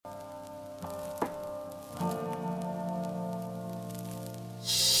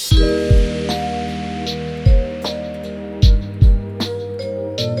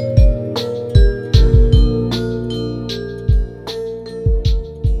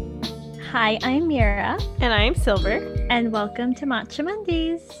Hi, I'm Mira, And I'm Silver. and welcome to Matcha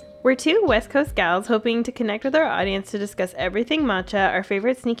Mondays. We're two West Coast gals hoping to connect with our audience to discuss everything matcha, our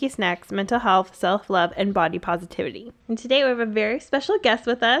favorite sneaky snacks, mental health, self-love, and body positivity. And today we have a very special guest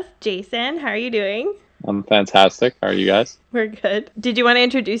with us, Jason. How are you doing? I'm fantastic. How are you guys? We're good. Did you want to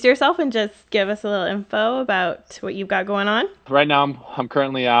introduce yourself and just give us a little info about what you've got going on? Right now, I'm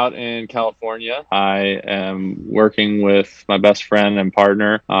currently out in California. I am working with my best friend and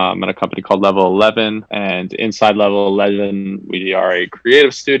partner at a company called Level 11. And inside Level 11, we are a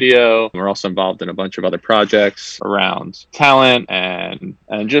creative studio. We're also involved in a bunch of other projects around talent and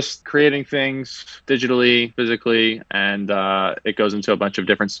just creating things digitally, physically, and it goes into a bunch of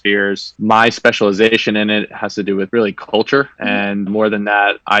different spheres. My specialization in it has to do with really culture. And more than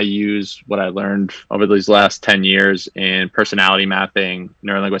that, I use what I learned over these last 10 years in personality mapping,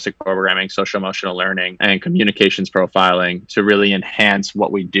 neurolinguistic programming, social emotional learning, and communications profiling to really enhance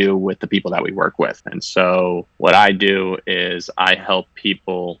what we do with the people that we work with. And so what I do is I help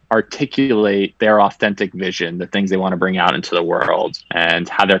people articulate their authentic vision, the things they want to bring out into the world, and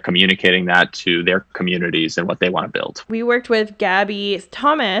how they're communicating that to their communities and what they want to build. We worked with Gabby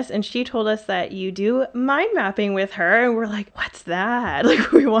Thomas, and she told us that you do mind mapping with her, and we're like, what's that?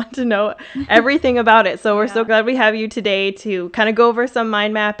 Like, we want to know everything about it. So we're so glad we have you today to kind of go over some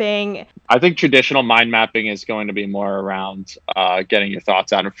mind mapping. I think traditional mind mapping is going to be more around getting your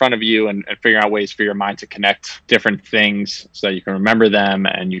thoughts out in front of you and figuring out ways for your mind to connect different things so that you can remember them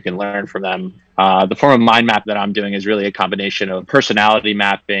and you can learn from them. The form of mind map that I'm doing is really a combination of personality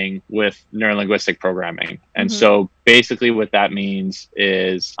mapping with neurolinguistic programming. And so basically what that means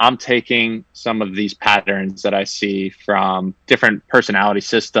is I'm taking some of these patterns that I see from different personality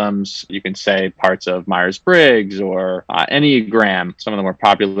systems. You can say parts of Myers-Briggs or Enneagram, some of the more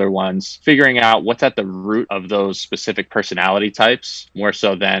popular ones, figuring out what's at the root of those specific personality types, more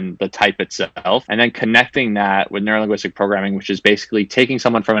so than the type itself, and then connecting that with neurolinguistic programming, which is basically taking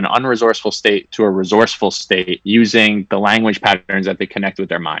someone from an unresourceful state to a resourceful state using the language patterns that they connect with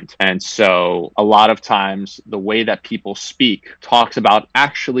their mind. And so a lot of times the way that people speak talks about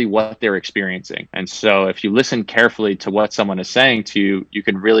actually what they're experiencing. And so if you listen carefully to what someone is saying to you, you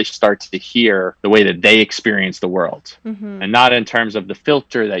can really start to hear the way that they experience the world. And not in terms of the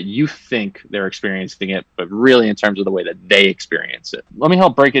filter that you think they're experiencing it, but really in terms of the way that they experience it. Let me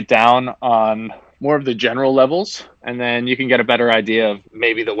help break it down on more of the general levels, and then you can get a better idea of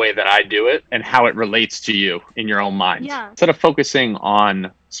maybe the way that I do it and how it relates to you in your own mind. Instead of focusing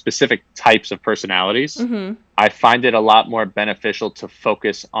on specific types of personalities, I find it a lot more beneficial to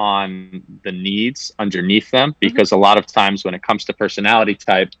focus on the needs underneath them, because a lot of times when it comes to personality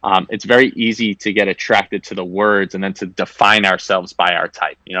type, it's very easy to get attracted to the words and then to define ourselves by our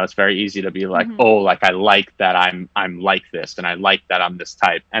type. You know, it's very easy to be like, oh, like I like that I'm like this, and I like that I'm this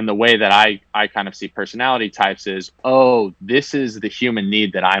type. And the way that I kind of see personality types is, oh, this is the human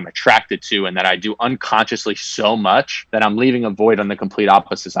need that I'm attracted to and that I do unconsciously so much that I'm leaving a void on the complete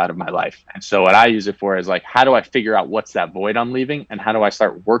opposite side of my life. And so what I use it for is like, how do I figure out what's that void I'm leaving, and how do I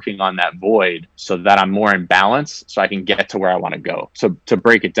start working on that void so that I'm more in balance so I can get to where I want to go. So to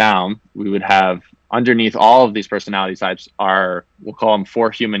break it down, we would have underneath all of these personality types are, we'll call them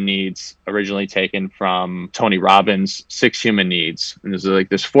 4 human needs, originally taken from Tony Robbins' 6 human needs. And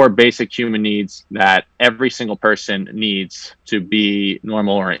there's 4 basic human needs that every single person needs to be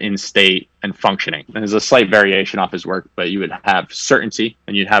normal or in state and functioning. And there's a slight variation off his work, but you would have certainty,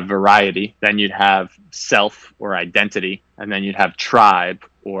 and you'd have variety, then you'd have self or identity, and then you'd have tribe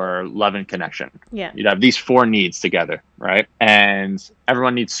or love and connection. You'd have these 4 needs together, right? And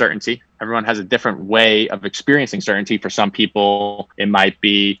everyone needs certainty. Everyone has a different way of experiencing certainty. For some people, it might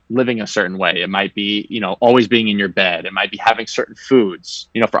be living a certain way. It might be, always being in your bed. It might be having certain foods.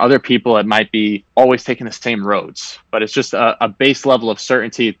 For other people, it might be always taking the same roads. But it's just a base level of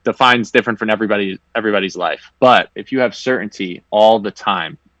certainty defines different from everybody's life. But if you have certainty all the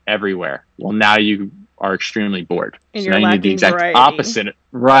time, everywhere, well, now you are extremely bored. And so you're now you need the exact variety. opposite.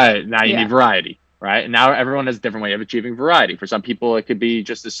 Right. Now you need variety. Right. And now everyone has a different way of achieving variety. For some people, it could be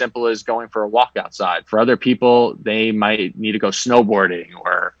just as simple as going for a walk outside. For other people, they might need to go snowboarding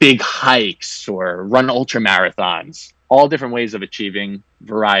or big hikes or run ultra marathons. All different ways of achieving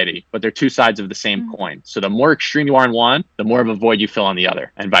variety, but they're 2 sides of the same coin. So the more extreme you are in one, the more of a void you fill on the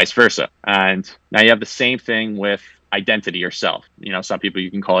other, and vice versa. And now you have the same thing with identity, yourself. Some people, you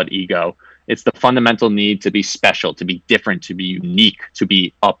can call it ego. It's the fundamental need to be special, to be different, to be unique, to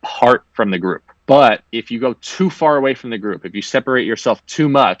be apart from the group. But if you go too far away from the group, if you separate yourself too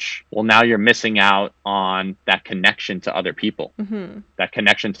much, well, now you're missing out on that connection to other people, that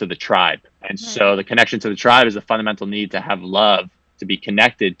connection to the tribe. And so the connection to the tribe is a fundamental need to have love, to be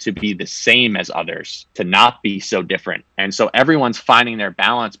connected, to be the same as others, to not be so different. And so everyone's finding their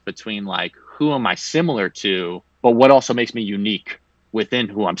balance between like, who am I similar to, but what also makes me unique within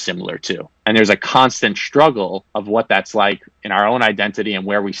who I'm similar to. And there's a constant struggle of what that's like in our own identity and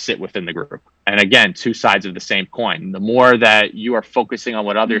where we sit within the group. And again, two sides of the same coin. The more that you are focusing on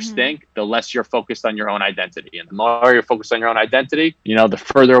what others think, the less you're focused on your own identity. And the more you're focused on your own identity, the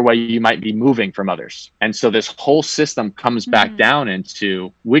further away you might be moving from others. And so this whole system comes back down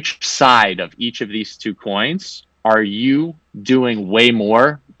into which side of each of these two coins are you doing way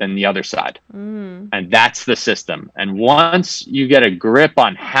more than the other side. And that's the system. And once you get a grip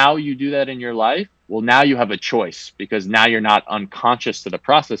on how you do that in your life, well, now you have a choice, because now you're not unconscious to the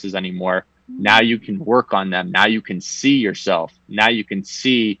processes anymore. Now you can work on them. Now you can see yourself. Now you can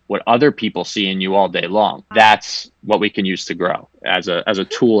see what other people see in you all day long. That's what we can use to grow as a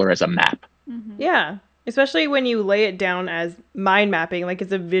tool or as a map. Yeah. Especially when you lay it down as mind mapping, like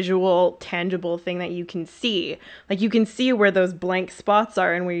it's a visual, tangible thing that you can see. Like you can see where those blank spots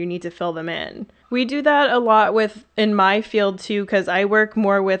are and where you need to fill them in. We do that a lot in my field too, because I work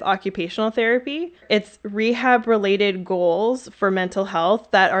more with occupational therapy. It's rehab related goals for mental health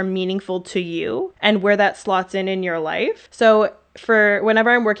that are meaningful to you and where that slots in your life. So for whenever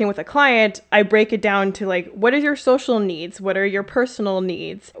I'm working with a client, I break it down to like, what are your social needs? What are your personal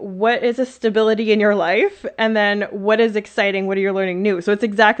needs? What is a stability in your life? And then what is exciting? What are you learning new? So it's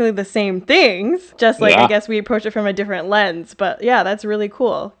exactly the same things, just like I guess we approach it from a different lens. But yeah, that's really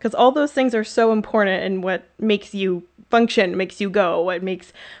cool because all those things are so important in what makes you function, makes you go, what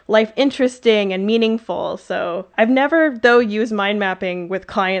makes life interesting and meaningful. So I've never though used mind mapping with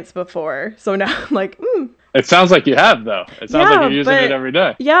clients before. So now I'm like, It sounds like you have, though. It sounds like you're using it every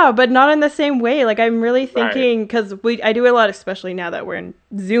day. Yeah, but not in the same way. Like, I'm really thinking, because I do a lot, especially now that we're in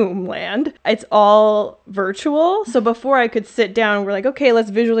Zoom land, it's all virtual. So before I could sit down, we're like, okay, let's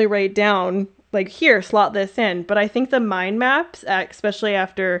visually write down, like, here, slot this in. But I think the mind maps, especially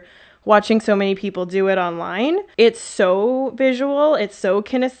after watching so many people do it online, it's so visual, it's so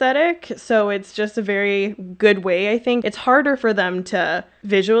kinesthetic, so it's just a very good way. I think it's harder for them to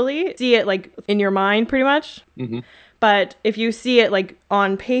visually see it like in your mind pretty much. But if you see it like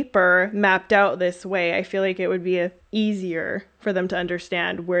on paper mapped out this way, I feel like it would be easier for them to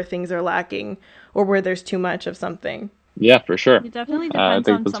understand where things are lacking or where there's too much of something. Yeah, for sure. It definitely depends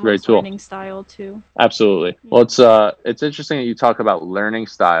on someone's learning style too. Absolutely. Well, it's interesting that you talk about learning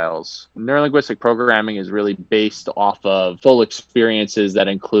styles. Neurolinguistic programming is really based off of full experiences that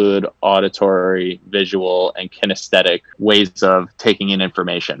include auditory, visual, and kinesthetic ways of taking in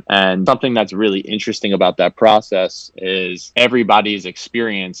information. And something that's really interesting about that process is everybody's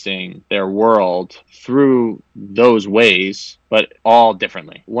experiencing their world through those ways, but all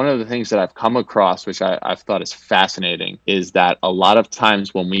differently. One of the things that I've come across, which I've thought is fascinating, is that a lot of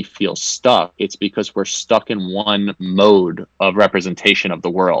times when we feel stuck, it's because we're stuck in one mode of representation of the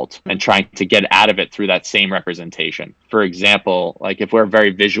world and trying to get out of it through that same representation. For example, like if we're a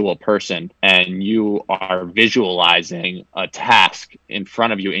very visual person and you are visualizing a task in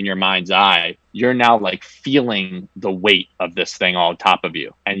front of you in your mind's eye, you're now like feeling the weight of this thing all on top of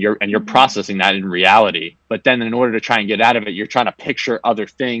you, and you're processing that in reality. But then in order to try and get out of it, you're trying to picture other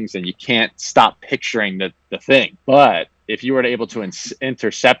things and you can't stop picturing the thing. But if you were able to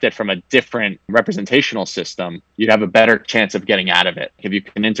intercept it from a different representational system, you'd have a better chance of getting out of it. If you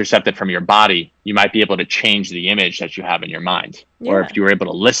can intercept it from your body, you might be able to change the image that you have in your mind. Yeah. Or if you were able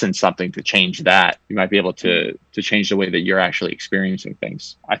to listen something to change that, you might be able to change the way that you're actually experiencing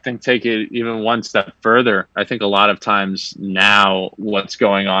things. I think take it even one step further. I think a lot of times now what's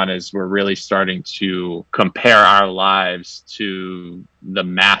going on is we're really starting to compare our lives to the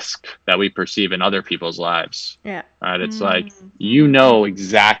mask that we perceive in other people's lives. Yeah. Right? It's like, you know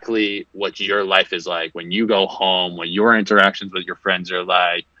exactly what your life is like when you go home, what your interactions with your friends are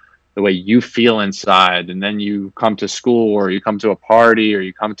like, the way you feel inside. And then you come to school or you come to a party or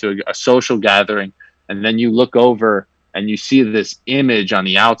you come to a social gathering, and then you look over and you see this image on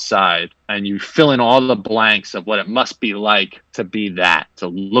the outside and you fill in all the blanks of what it must be like to be that, to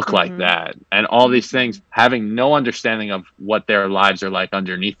look like that, and all these things, having no understanding of what their lives are like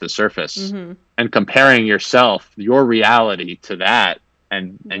underneath the surface, and comparing yourself, your reality to that,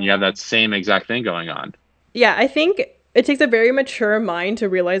 and you have that same exact thing going on. Yeah, I think it takes a very mature mind to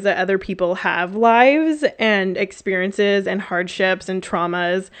realize that other people have lives and experiences and hardships and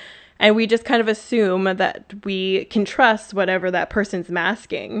traumas. And we just kind of assume that we can trust whatever that person's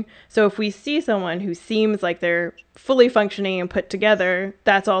masking. So if we see someone who seems like they're fully functioning and put together,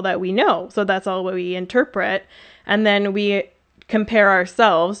 that's all that we know. So that's all what we interpret. And then we compare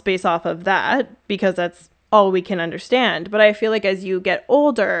ourselves based off of that, because that's all we can understand. But I feel like as you get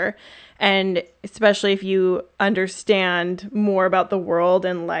older, and especially if you understand more about the world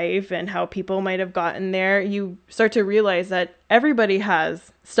and life and how people might have gotten there, you start to realize that everybody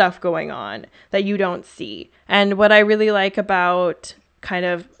has stuff going on that you don't see. And what I really like about kind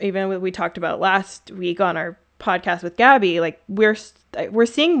of even what we talked about last week on our podcast with Gabby, like we're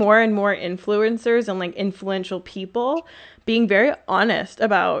seeing more and more influencers and like influential people being very honest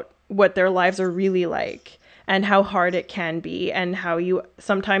about what their lives are really like and how hard it can be and how you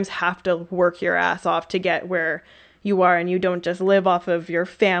sometimes have to work your ass off to get where you are, and you don't just live off of your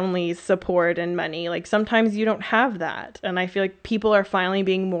family's support and money. Like sometimes you don't have that. And I feel like people are finally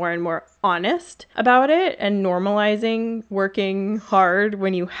being more and more honest about it and normalizing working hard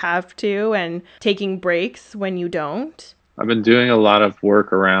when you have to and taking breaks when you don't. I've been doing a lot of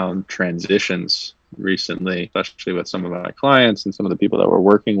work around transitions recently, especially with some of my clients and some of the people that we're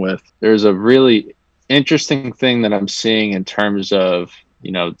working with. There's a really interesting thing that I'm seeing in terms of,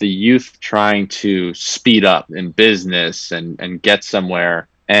 you know, the youth trying to speed up in business and get somewhere,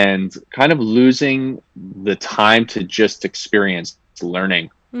 and kind of losing the time to just experience learning.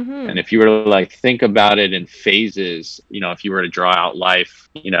 Mm-hmm. And if you were to like think about it in phases, you know, if you were to draw out life,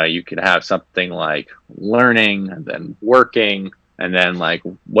 you know, you could have something like learning and then working and then like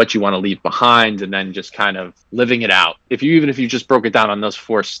what you want to leave behind and then just kind of living it out. If you just broke it down on those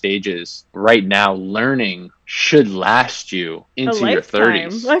 4 stages, right now learning should last you into your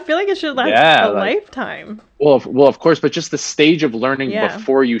 30s. I feel like it should last a lifetime. Well, of course, but just the stage of learning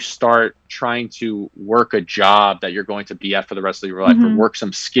before you start trying to work a job that you're going to be at for the rest of your life, or work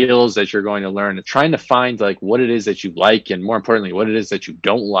some skills that you're going to learn, and trying to find like what it is that you like, and more importantly, what it is that you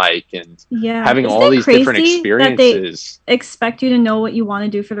don't like, and having all these different experiences. That they expect you to know what you want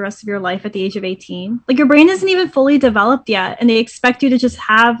to do for the rest of your life at the age of 18. Like your brain isn't even fully developed yet, and they expect you to just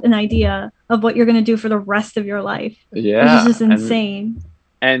have an idea of what you're going to do for the rest of your life. Yeah. Which is just insane.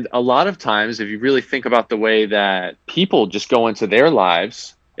 And a lot of times, if you really think about the way that people just go into their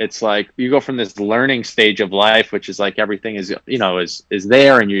lives, it's like you go from this learning stage of life, which is like everything is, you know, is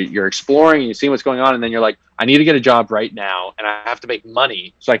there, and you're exploring and you see what's going on. And then you're like, I need to get a job right now, and I have to make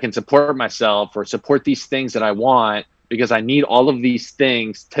money so I can support myself or support these things that I want, because I need all of these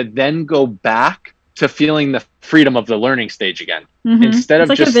things to then go back to feeling the freedom of the learning stage again, instead of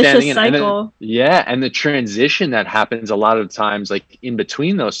like just standing in. And the transition that happens a lot of times, like in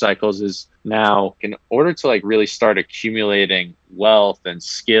between those cycles, is now in order to like really start accumulating wealth and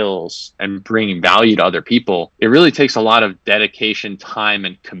skills and bringing value to other people, it really takes a lot of dedication, time,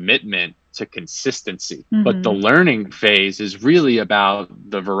 and commitment to consistency. But the learning phase is really about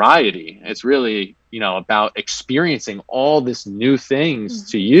the variety. It's really, you know, about experiencing all this new things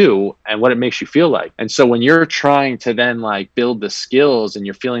to you and what it makes you feel like. And so when you're trying to then like build the skills and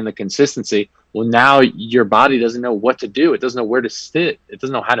you're feeling the consistency, well, now your body doesn't know what to do. It doesn't know where to sit. It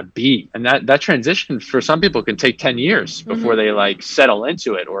doesn't know how to be. And that transition for some people can take 10 years before they like settle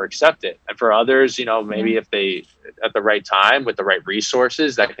into it or accept it. And for others, you know, maybe if they at the right time with the right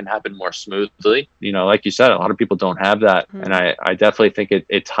resources, that can happen more smoothly. You know, like you said, a lot of people don't have that. And I definitely think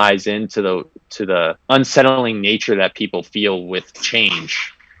it ties into the unsettling nature that people feel with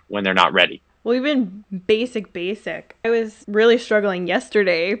change when they're not ready. Well, even basic. I was really struggling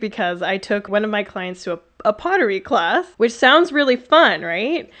yesterday because I took one of my clients to a pottery class, which sounds really fun,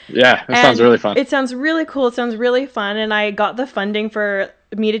 right? Yeah, it sounds really fun. It sounds really cool. It sounds really fun. And I got the funding for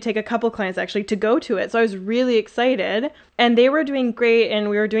me to take a couple clients actually to go to it. So I was really excited. And they were doing great.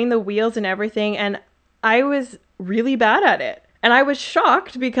 And we were doing the wheels and everything. And I was really bad at it. And I was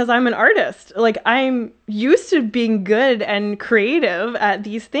shocked because I'm an artist. Like, I'm used to being good and creative at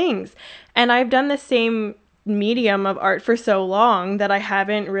these things. And I've done the same medium of art for so long that I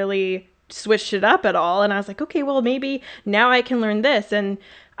haven't really switched it up at all. And I was like, okay, well, maybe now I can learn this. And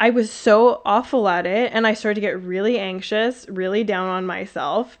I was so awful at it. And I started to get really anxious, really down on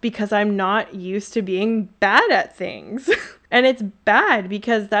myself because I'm not used to being bad at things. And it's bad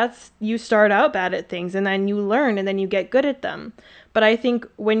because you start out bad at things and then you learn and then you get good at them. But I think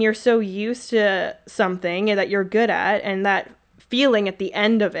when you're so used to something that you're good at and that feeling at the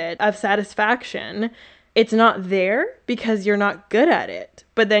end of it of satisfaction, it's not there because you're not good at it.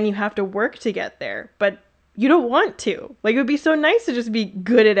 But then you have to work to get there. But you don't want to. Like, it would be so nice to just be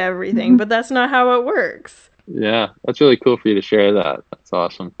good at everything, but that's not how it works. Yeah, that's really cool for you to share that. That's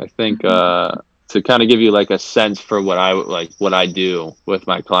awesome. I think to kind of give you like a sense for what I do with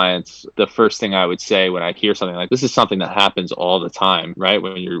my clients, the first thing I would say when I hear something like this is something that happens all the time, right?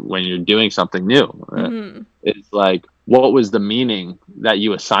 When you're doing something new, right? It's like, what was the meaning that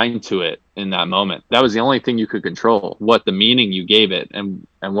you assigned to it in that moment. That was the only thing you could control, what the meaning you gave it. And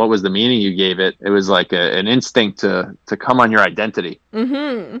what was the meaning you gave it? It was like an instinct to come on your identity.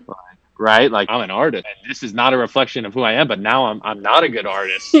 Mm-hmm. Right? Like, I'm an artist and this is not a reflection of who I am, but now I'm not a good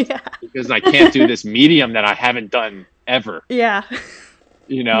artist because I can't do this medium that I haven't done ever. Yeah.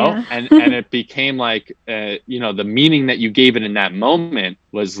 You know, and it became like, you know, the meaning that you gave it in that moment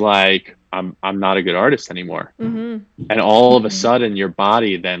was like, I'm not a good artist anymore. Mm-hmm. And all of a sudden your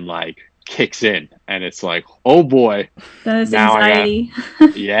body then like kicks in and it's like, oh boy, that is anxiety.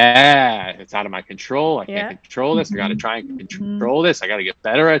 It's out of my control. I can't control this. I got to try and control this. I got to get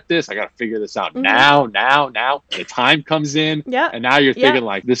better at this. I got to figure this out now. The time comes in. And now you're thinking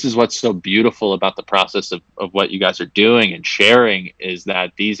like, this is what's so beautiful about the process of what you guys are doing and sharing, is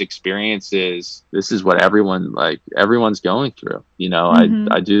that these experiences, this is what everyone's going through. You know,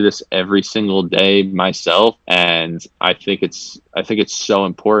 I do this every single day myself. And I think it's so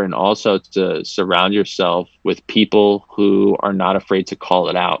important also to surround yourself with people who are not afraid to call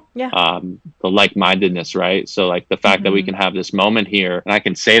it out. The like-mindedness, right? So like the fact that we can have this moment here and I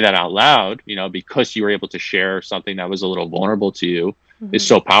can say that out loud, you know, because you were able to share something that was a little vulnerable to you, is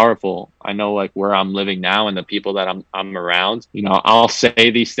so powerful. I know like where I'm living now and the people that I'm around, you know, I'll say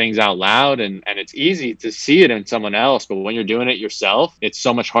these things out loud and it's easy to see it in someone else, but when you're doing it yourself, it's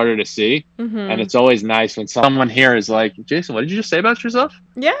so much harder to see. And it's always nice when someone here is like, Jason, what did you just say about yourself?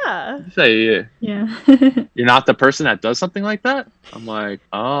 Yeah. Say, you're not the person that does something like that? I'm like,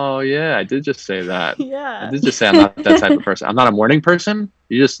 oh yeah, I did just say that. I did just say I'm not that type of person. I'm not a morning person.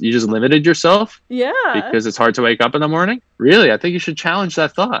 You just limited yourself? Because it's hard to wake up in the morning? Really? I think you should challenge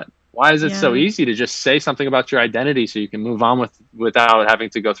that thought. Why is it so easy to just say something about your identity so you can move on without having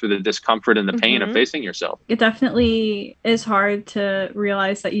to go through the discomfort and the pain of facing yourself? It definitely is hard to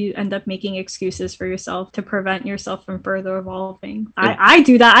realize that you end up making excuses for yourself to prevent yourself from further evolving. I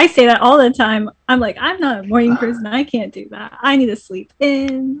do that. I say that all the time. I'm like, I'm not a morning person. I can't do that. I need to sleep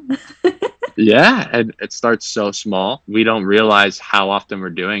in. And it starts so small. We don't realize how often we're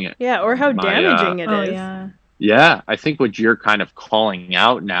doing it. Or how damaging it is. Yeah, I think what you're kind of calling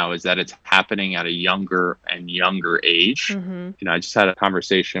out now is that it's happening at a younger and younger age. You know, I just had a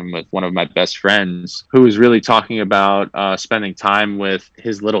conversation with one of my best friends who was really talking about spending time with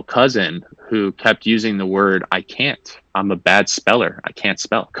his little cousin who kept using the word, I can't. I'm a bad speller. I can't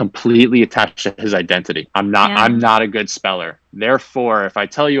spell. Completely attached to his identity. I'm not a good speller. Therefore, if I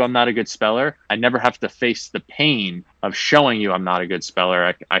tell you I'm not a good speller, I never have to face the pain of showing you I'm not a good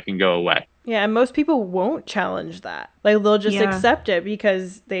speller. I can go away. Yeah, and most people won't challenge that. Like, they'll just accept it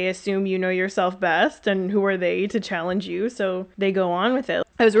because they assume you know yourself best, and who are they to challenge you? So they go on with it.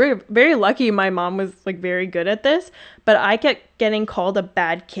 I was very, very lucky my mom was, like, very good at this, but I kept getting called a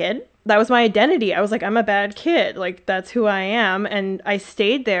bad kid. That was my identity. I was like, I'm a bad kid. Like, that's who I am. And I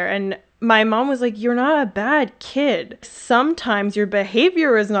stayed there, and my mom was like, you're not a bad kid. Sometimes your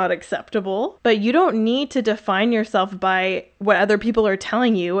behavior is not acceptable, but you don't need to define yourself by what other people are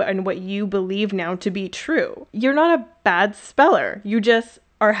telling you and what you believe now to be true. You're not a bad speller. You just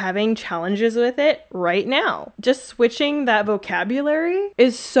are having challenges with it right now. Just switching that vocabulary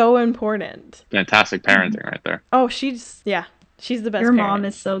is so important. Fantastic parenting right there. Oh, she's the best Your parent. mom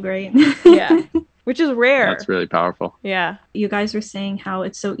is so great. Which is rare. That's really powerful. Yeah. You guys were saying how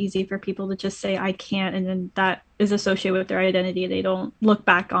it's so easy for people to just say, I can't, and then that is associated with their identity. They don't look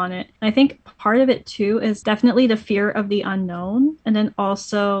back on it. And I think part of it too is definitely the fear of the unknown. And then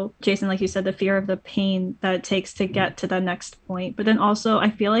also, Jason, like you said, the fear of the pain that it takes to get to the next point. But then also, I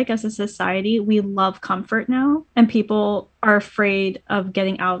feel like as a society, we love comfort now, and people are afraid of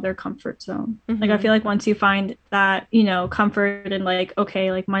getting out of their comfort zone. Like, I feel like once you find that, you know, comfort and like,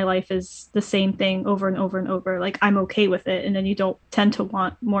 okay, like my life is the same thing over and over and over, like I'm okay with it. And then you don't tend to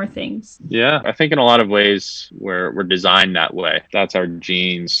want more things. Yeah, I think in a lot of ways we're designed that way. That's our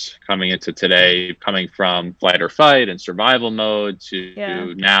genes coming into today, coming from flight or fight and survival mode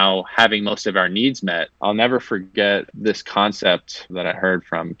to now having most of our needs met. I'll never forget this concept that I heard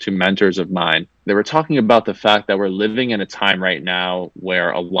from two mentors of mine. They were talking about the fact that we're living in a time right now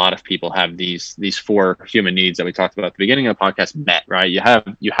where a lot of people have these four human needs that we talked about at the beginning of the podcast met, right? You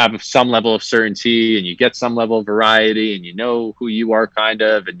have some level of certainty, and you get some level of variety, and you know who you are kind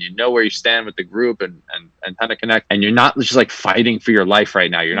of, and you know where you stand with the group and how to connect. And you're not just like fighting for your life right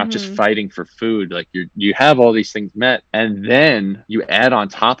now. You're not just fighting for food. Like you have all these things met. And then you add on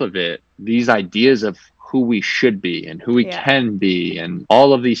top of it these ideas of who we should be and who we can be and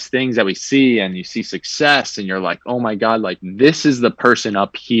all of these things that we see, and you see success and you're like, oh my God, like this is the person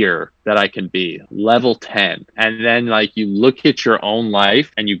up here that I can be, level 10. And then like you look at your own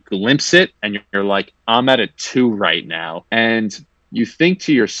life and you glimpse it and you're like, I'm at a 2 right now. And you think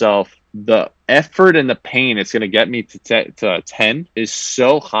to yourself, the effort and the pain it's going to get me to a 10 is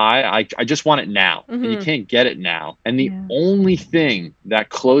so high. I just want it now. And you can't get it now. And the only thing that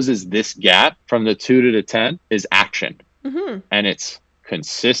closes this gap from the 2 to the 10 is action. And it's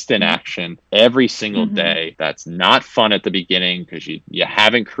consistent action every single day. That's not fun at the beginning because you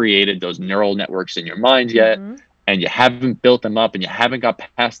haven't created those neural networks in your mind yet, and you haven't built them up, and you haven't got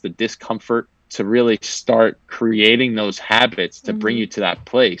past the discomfort to really start creating those habits to bring you to that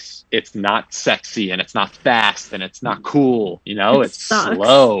place. It's not sexy, and it's not fast, and it's not cool. It's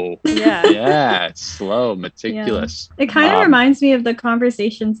slow. Yeah, it's slow, meticulous. It kind of reminds me of the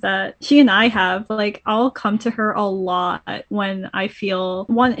conversations that she and I have. Like, I'll come to her a lot when I feel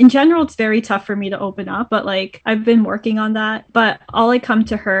in general, it's very tough for me to open up, but like I've been working on that. But I'll like come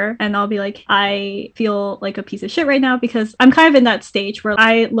to her and I'll be like, I feel like a piece of shit right now, because I'm kind of in that stage where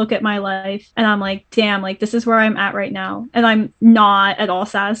I look at my life and I'm like, damn, like this is where I'm at right now. And I'm not at all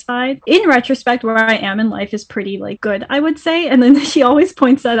satisfied. In retrospect, where I am in life is pretty like good, I would say. And then she always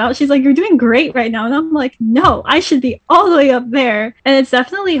points that out. She's like, you're doing great right now. And I'm like, no, I should be all the way up there. And it's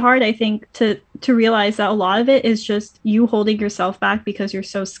definitely hard, I think, to realize that a lot of it is just you holding yourself back because you're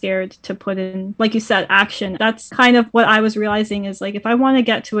so scared to put in, like you said, action. That's kind of what I was realizing is like, if I want to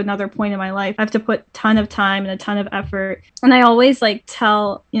get to another point in my life, I have to put a ton of time and a ton of effort. And I always like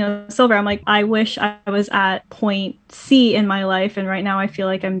tell, Silver, I'm like, I wish I was at point C in my life. And right now I feel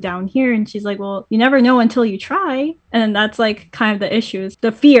like I'm down here. And she's like, well, you never know until you try. And that's like kind of the issue, is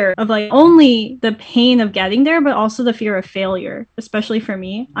the fear of like only the pain of getting there, but also the fear of failure. Especially for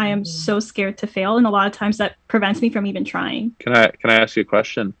me, I am so scared to fail. And a lot of times that prevents me from even trying. Can I ask you a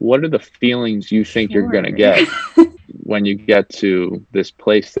question? What are the feelings you think you're going to get when you get to this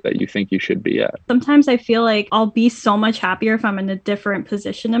place that you think you should be at? Sometimes I feel like I'll be so much happier if I'm in a different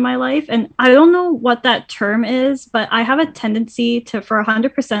position in my life. And I don't know what that term is, but I have a tendency to, for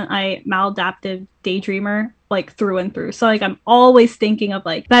 100%, I maladaptive daydreamer, like through and through. So like I'm always thinking of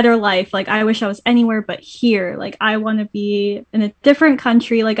like better life. Like I wish I was anywhere but here. Like I want to be in a different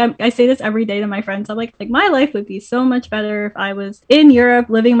country. Like I say this every day to my friends. I'm like my life would be so much better if I was in Europe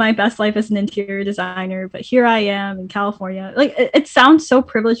living my best life as an interior designer. But here I am in California. Like it sounds so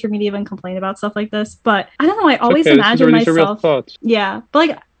privileged for me to even complain about stuff like this. But I don't know. I always imagine myself. Yeah. But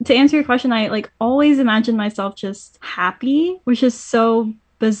like to answer your question, I like always imagine myself just happy, which is so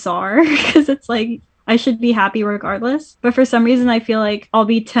bizarre because it's like I should be happy regardless. But for some reason, I feel like I'll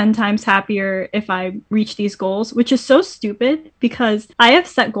be 10 times happier if I reach these goals, which is so stupid because I have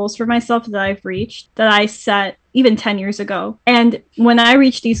set goals for myself that I've reached that I set even 10 years ago. And when I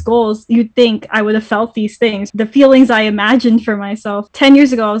reach these goals, you'd think I would have felt these things. The feelings I imagined for myself 10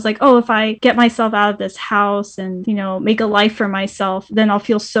 years ago, I was like, oh, if I get myself out of this house and, make a life for myself, then I'll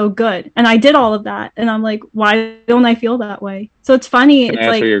feel so good. And I did all of that. And I'm like, why don't I feel that way? So it's funny. Can it's I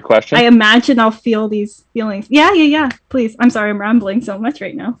answer like, your question? I imagine I'll feel these feelings. Yeah. Please. I'm sorry. I'm rambling so much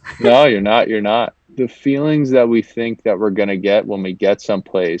right now. No, you're not. The feelings that we think that we're going to get when we get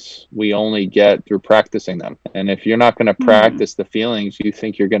someplace, we only get through practicing them. And if you're not going to practice the feelings you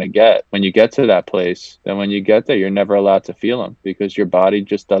think you're going to get when you get to that place, then when you get there, you're never allowed to feel them because your body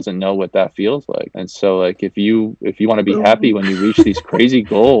just doesn't know what that feels like. And so like, if you want to be happy when you reach these crazy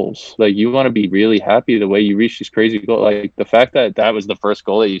goals, like you want to be really happy the way you reach these crazy goals, like the fact that that was the first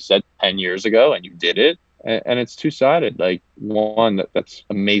goal that you set 10 years ago and you did it. And it's two-sided. Like one, that's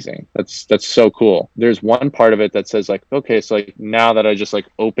amazing. That's so cool. There's one part of it that says like, okay, so like now that I just like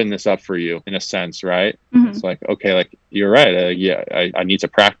open this up for you in a sense, right? It's like, okay, like you're right. I need to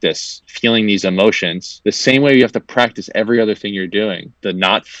practice feeling these emotions the same way you have to practice every other thing you're doing. The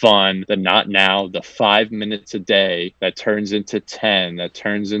not fun, the not now, the 5 minutes a day that turns into 10, that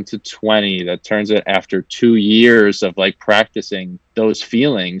turns into 20, that turns it after 2 years of like practicing those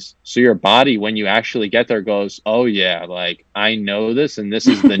feelings. So your body, when you actually get there, goes, oh yeah, like I know this, and this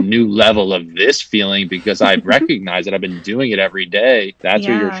is the new level of this feeling because I've recognized it. I've been doing it every day. That's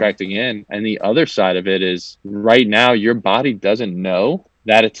what you're attracting in. And the other side of it is right now your body doesn't know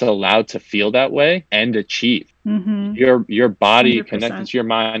that it's allowed to feel that way and achieve. Your body 100%. Connected to your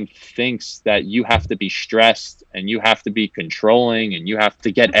mind thinks that you have to be stressed and you have to be controlling and you have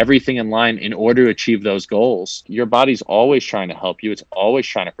to get everything in line in order to achieve those goals. Your body's always trying to help you. It's always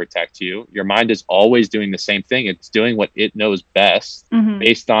trying to protect you. Your mind is always doing the same thing. It's doing what it knows best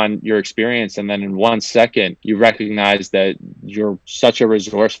based on your experience. And then in 1 second, you recognize that you're such a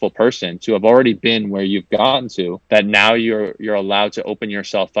resourceful person to have already been where you've gotten to, that now you're allowed to open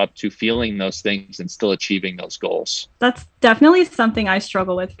yourself up to feeling those things and still achieving those those goals. That's definitely something I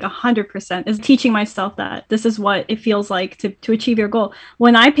struggle with 100%, is teaching myself that this is what it feels like to achieve your goal.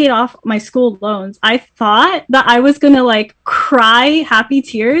 When I paid off my school loans, I thought that I was going to like cry happy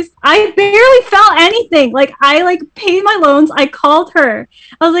tears. I barely felt anything. Like I like paid my loans. I called her.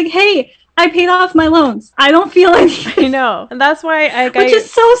 I was like, hey, I paid off my loans. I don't feel anything. I know. And that's why which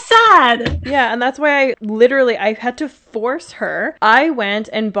is so sad. Yeah, and that's why I had to force her. I went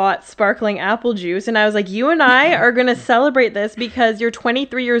and bought sparkling apple juice, and I was like, you and I are going to celebrate this because you're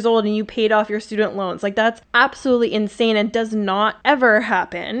 23 years old and you paid off your student loans. Like, that's absolutely insane and does not ever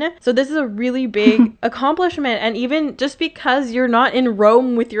happen. So this is a really big accomplishment. And even just because you're not in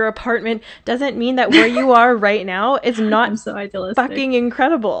Rome with your apartment doesn't mean that where you are right now is not so idealistic. Fucking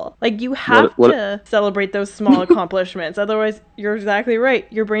incredible. Like, you have to celebrate those small accomplishments. Otherwise, you're exactly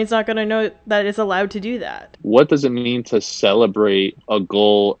right. Your brain's not going to know that it's allowed to do that. What does it mean to celebrate a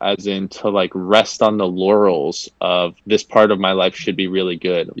goal, as in to like rest on the laurels of this part of my life should be really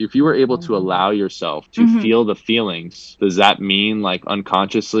good? If you were able to allow yourself to feel the feelings, does that mean like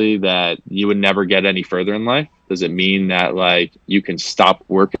unconsciously that you would never get any further in life? Does it mean that like you can stop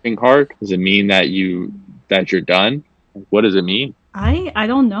working hard? Does it mean that you're done? What does it mean? I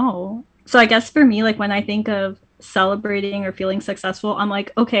don't know. So I guess for me, like when I think of celebrating or feeling successful, I'm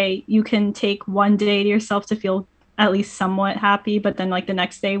like, okay, you can take one day to yourself to feel at least somewhat happy, but then like the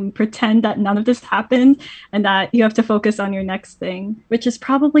next day we pretend that none of this happened and that you have to focus on your next thing, which is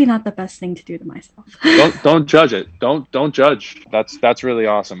probably not the best thing to do to myself. don't judge it. Don't judge. That's really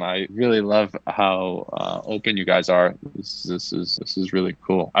awesome. I really love how open you guys are. This is really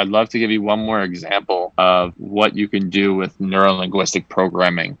cool. I'd love to give you one more example of what you can do with neurolinguistic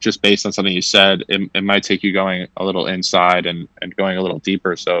programming, just based on something you said. It might take you going a little inside and going a little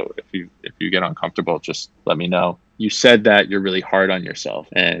deeper. So if you get uncomfortable, just let me know. You said that you're really hard on yourself,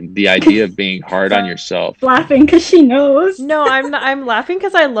 and the idea of being hard on yourself. Laughing because she knows. No, I'm laughing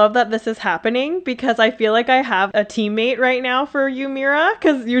because I love that this is happening, because I feel like I have a teammate right now for you, Mira,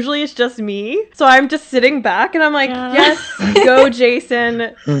 because usually it's just me. So I'm just sitting back and I'm like, yes, go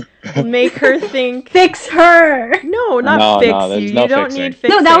Jason. Make her think. Fix her. No, not fix you. You don't need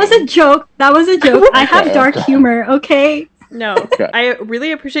fixing. No, that was a joke. I have dark humor, okay? No, I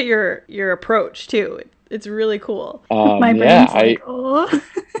really appreciate your approach too. It's really cool. My brain's like, oh.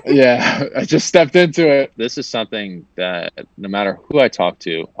 Yeah, I just stepped into it. This is something that no matter who I talk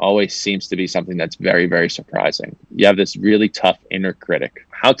to, always seems to be something that's very, very surprising. You have this really tough inner critic.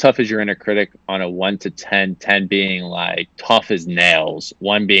 How tough is your inner critic on a 1 to 10, 10 being like tough as nails,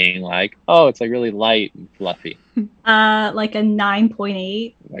 1 being like, oh, it's like really light and fluffy? Like a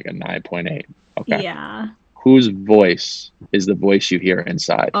 9.8. Like a 9.8. Okay. Yeah. Whose voice is the voice you hear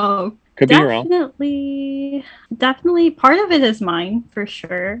inside? Oh, could be wrong. Definitely part of it is mine for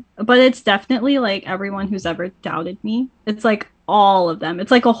sure, but it's definitely like everyone who's ever doubted me. It's like all of them.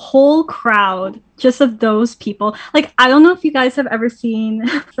 It's like a whole crowd just of those people. Like, I don't know if you guys have ever seen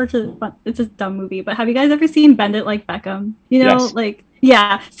it's a dumb movie, but have you guys ever seen Bend It Like Beckham? You know, yes. Like,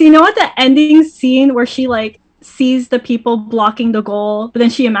 yeah. So you know what, the ending scene where she like sees the people blocking the goal, but then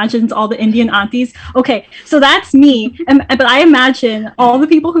she imagines all the Indian aunties. Okay, so that's me, but I imagine all the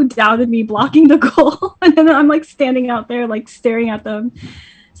people who doubted me blocking the goal, and then I'm like standing out there like staring at them.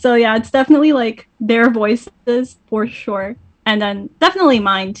 So yeah, it's definitely like their voices for sure, and then definitely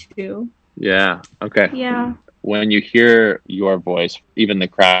mine too. Yeah. Okay. Yeah. When you hear your voice, even the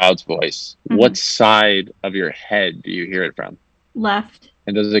crowd's voice, what side of your head do you hear it from? Left.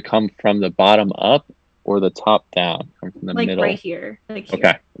 And does it come from the bottom up or the top down? From the like middle? Right here. Like here.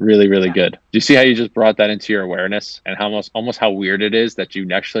 Okay. Really, really good. Do you see how you just brought that into your awareness, and how almost how weird it is that you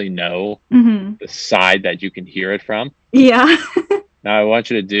actually know the side that you can hear it from? Yeah. Now, I want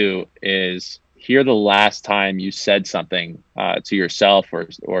you to do is hear the last time you said something to yourself,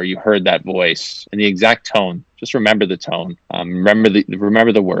 or you heard that voice, and the exact tone. Just remember the tone.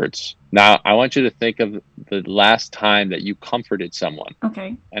 Remember the words. Now, I want you to think of the last time that you comforted someone.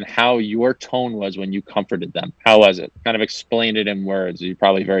 Okay. And how your tone was when you comforted them. How was it? Kind of explain it in words. You're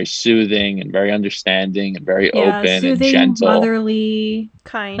probably very soothing and very understanding and very open soothing, and gentle. Motherly.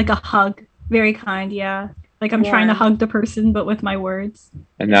 Kind. Like a hug. Very kind, yeah. Like I'm trying to hug the person, but with my words.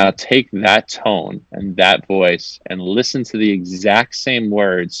 And now take that tone and that voice and listen to the exact same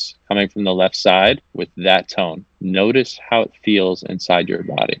words coming from the left side with that tone. Notice how it feels inside your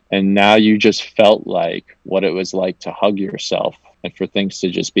body. And now you just felt like what it was like to hug yourself and for things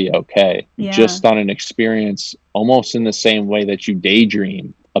to just be okay. Yeah. Just on an experience almost in the same way that you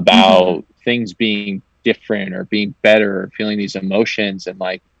daydream about things being different or being better, or feeling these emotions and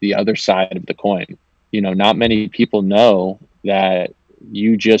like the other side of the coin. You know, not many people know that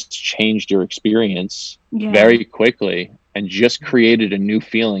you just changed your experience very quickly and just created a new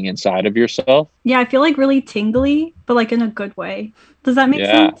feeling inside of yourself. Yeah, I feel like really tingly, but like in a good way. Does that make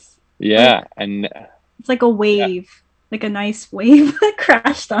sense? Yeah, like, and it's like a wave, like a nice wave that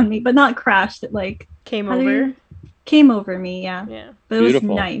crashed on me, but not crashed. It like came over me. Yeah. But it Beautiful.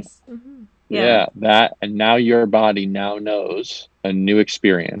 was nice. Mm-hmm. Yeah, that, and now your body now knows a new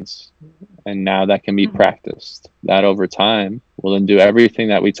experience, and now that can be practiced. That over time will then do everything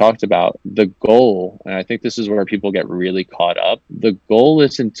that we talked about. The goal, and I think this is where people get really caught up, the goal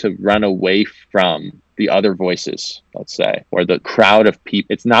isn't to run away from the other voices, let's say, or the crowd of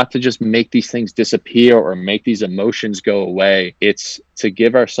people. It's not to just make these things disappear or make these emotions go away. It's to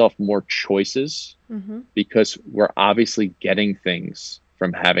give ourselves more choices, because we're obviously getting things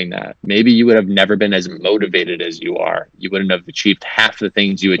from having that. Maybe you would have never been as motivated as you are. You wouldn't have achieved half the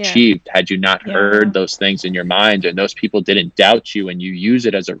things you achieved had you not heard those things in your mind, and those people didn't doubt you, and you use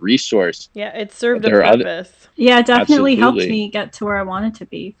it as a resource. Yeah, it served a purpose. Yeah, it definitely helped me get to where I wanted to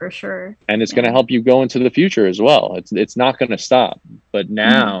be, for sure. And it's going to help you go into the future as well. It's not going to stop. But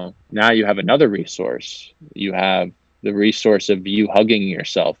now you have another resource. You have the resource of you hugging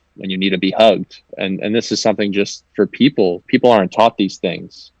yourself when you need to be hugged. And this is something just for people. People aren't taught these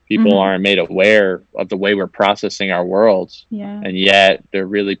things. People aren't made aware of the way we're processing our worlds. Yeah. And yet they're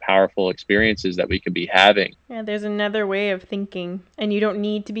really powerful experiences that we could be having. Yeah, there's another way of thinking, and you don't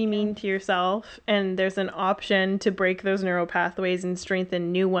need to be mean to yourself. And there's an option to break those neural pathways and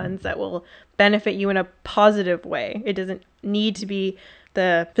strengthen new ones that will benefit you in a positive way. It doesn't need to be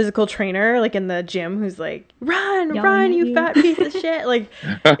the physical trainer like in the gym who's like, run, you fat piece of shit. Like,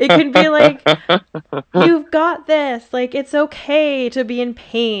 it could be like, you've got this. Like, it's okay to be in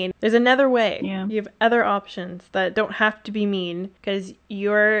pain. There's another way. Yeah. You have other options that don't have to be mean, because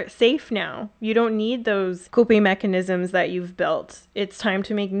you're safe now. You don't need those coping mechanisms that you've built. It's time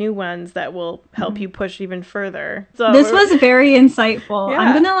to make new ones that will help you push even further. So this was very insightful. Yeah.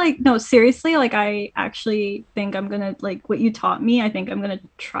 I'm gonna no, seriously, like, I actually think I'm gonna, like, what you taught me, I think I'm gonna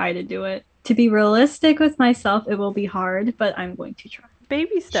try to do it. To be realistic with myself, it will be hard, but I'm going to try.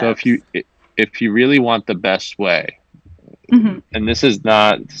 Baby steps. So if you really want the best way, and this is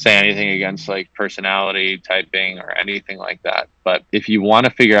not to say anything against like personality typing or anything like that, but if you want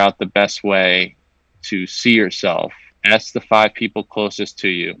to figure out the best way to see yourself, ask the 5 people closest to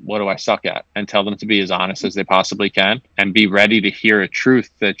you, what do I suck at? And tell them to be as honest as they possibly can, and be ready to hear a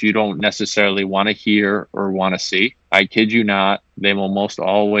truth that you don't necessarily want to hear or want to see. I kid you not, they will most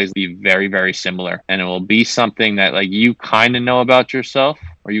always be very, very similar. And it will be something that like you kind of know about yourself,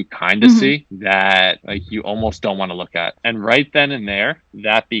 or you kind of see, that like you almost don't want to look at. And right then and there,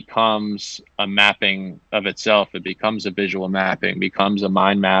 that becomes a mapping of itself. It becomes a visual mapping, becomes a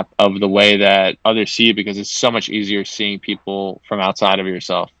mind map of the way that others see it, because it's so much easier seeing people from outside of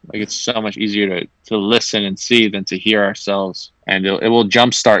yourself. Like, it's so much easier to listen and see than to hear ourselves. And it will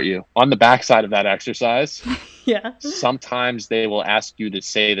jumpstart you. On the backside of that exercise, sometimes they will ask you to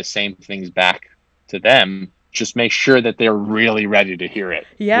say the same things back to them. Just make sure that they're really ready to hear it.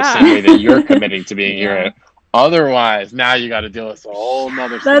 Yeah. The same way that you're committing to being hear it. Otherwise, now you got to deal with a whole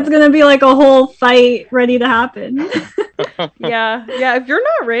nother stuff. That's going to be like a whole fight ready to happen. Yeah. If you're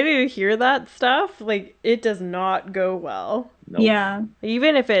not ready to hear that stuff, like, it does not go well. Nope. Yeah.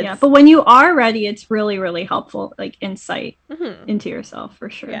 Even if it's... Yeah, but when you are ready, it's really, really helpful, like, insight into yourself, for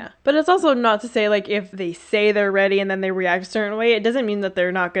sure. Yeah. But it's also not to say, like, if they say they're ready and then they react a certain way, it doesn't mean that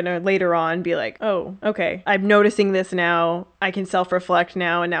they're not going to later on be like, oh, okay, I'm noticing this now. I can self-reflect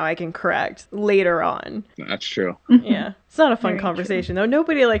now, and now I can correct later on. That's true. Yeah. It's not a fun Very conversation, though.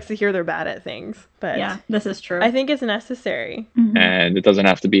 Nobody likes to hear they're bad at things. But yeah, this is true. I think it's necessary. And it doesn't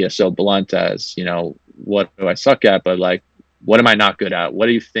have to be as so blunt as, you know, what do I suck at? But like, what am I not good at? What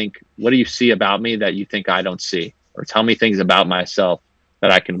do you see about me that you think I don't see? Or tell me things about myself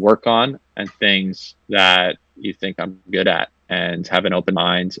that I can work on, and things that you think I'm good at. And have an open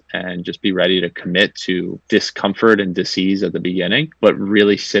mind and just be ready to commit to discomfort and dis-ease at the beginning, but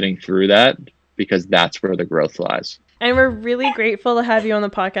really sitting through that, because that's where the growth lies. And we're really grateful to have you on the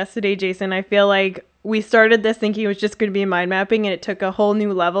podcast today, Jason. I feel like we started this thinking it was just going to be mind mapping, and it took a whole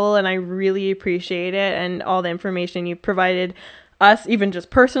new level, and I really appreciate it and all the information you provided us, even just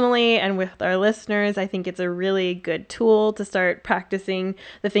personally and with our listeners. I think it's a really good tool to start practicing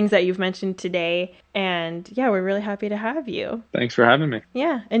the things that you've mentioned today. And yeah, we're really happy to have you. Thanks for having me.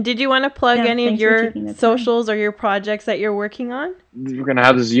 Yeah. And did you want to plug any of your socials or your projects that you're working on? We're going to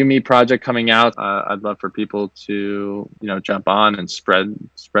have this YuMe project coming out. I'd love for people to, jump on and spread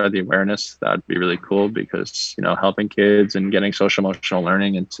the awareness. That'd be really cool because, helping kids and getting social emotional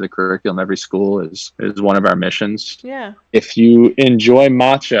learning into the curriculum every school is one of our missions. Yeah. If you enjoy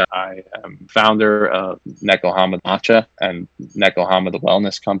matcha, I am founder of Nekohama Matcha and Nekohama the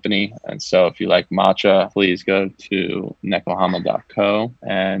Wellness Company. And so if you like matcha, please go to nekohama.co.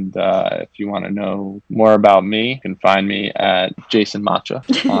 And if you want to know more about me, you can find me at Jason Matcha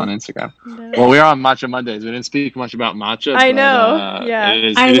on Instagram. Well, we're on Matcha Mondays. We didn't speak much about matcha. I know. Yeah. It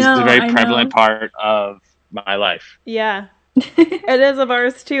is a very prevalent part of my life. Yeah. It is of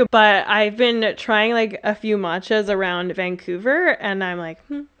ours too, but I've been trying like a few matchas around Vancouver, and I'm like,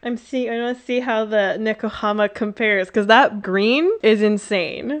 I want to see how the Nekohama compares, because that green is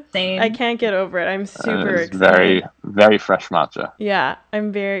insane. Same. I can't get over it. I'm super excited. Very, very fresh matcha. Yeah,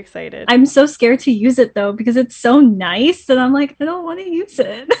 I'm very excited. I'm so scared to use it though, because it's so nice, and I'm like, I don't want to use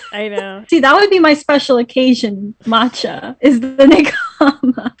it. I know. See, that would be my special occasion matcha, is the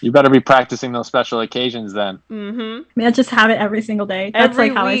Nekohama. You better be practicing those special occasions then. Mm-hmm. I mean, I just have it every single day. That's every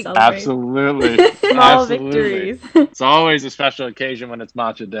like how week. I celebrate. Absolutely. Small victories. It's always a special occasion when it's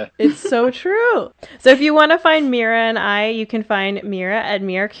matcha day. It's so true. So if you want to find Mira and I, you can find Mira at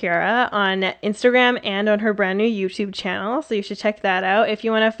Mira Kiara on Instagram and on her brand new YouTube channel. So you should check that out. If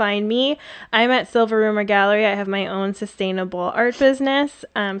you want to find me, I'm at Silver Rumor Gallery. I have my own sustainable art business.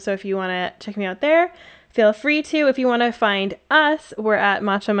 So if you want to check me out there, feel free to. If you want to find us, we're at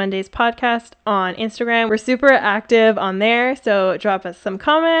Matcha Mondays Podcast on Instagram. We're super active on there, so drop us some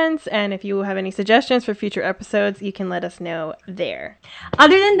comments. And if you have any suggestions for future episodes, you can let us know there.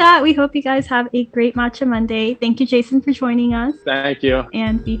 Other than that, we hope you guys have a great Matcha Monday. Thank you, Jason, for joining us. Thank you.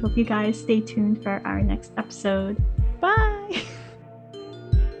 And we hope you guys stay tuned for our next episode. Bye.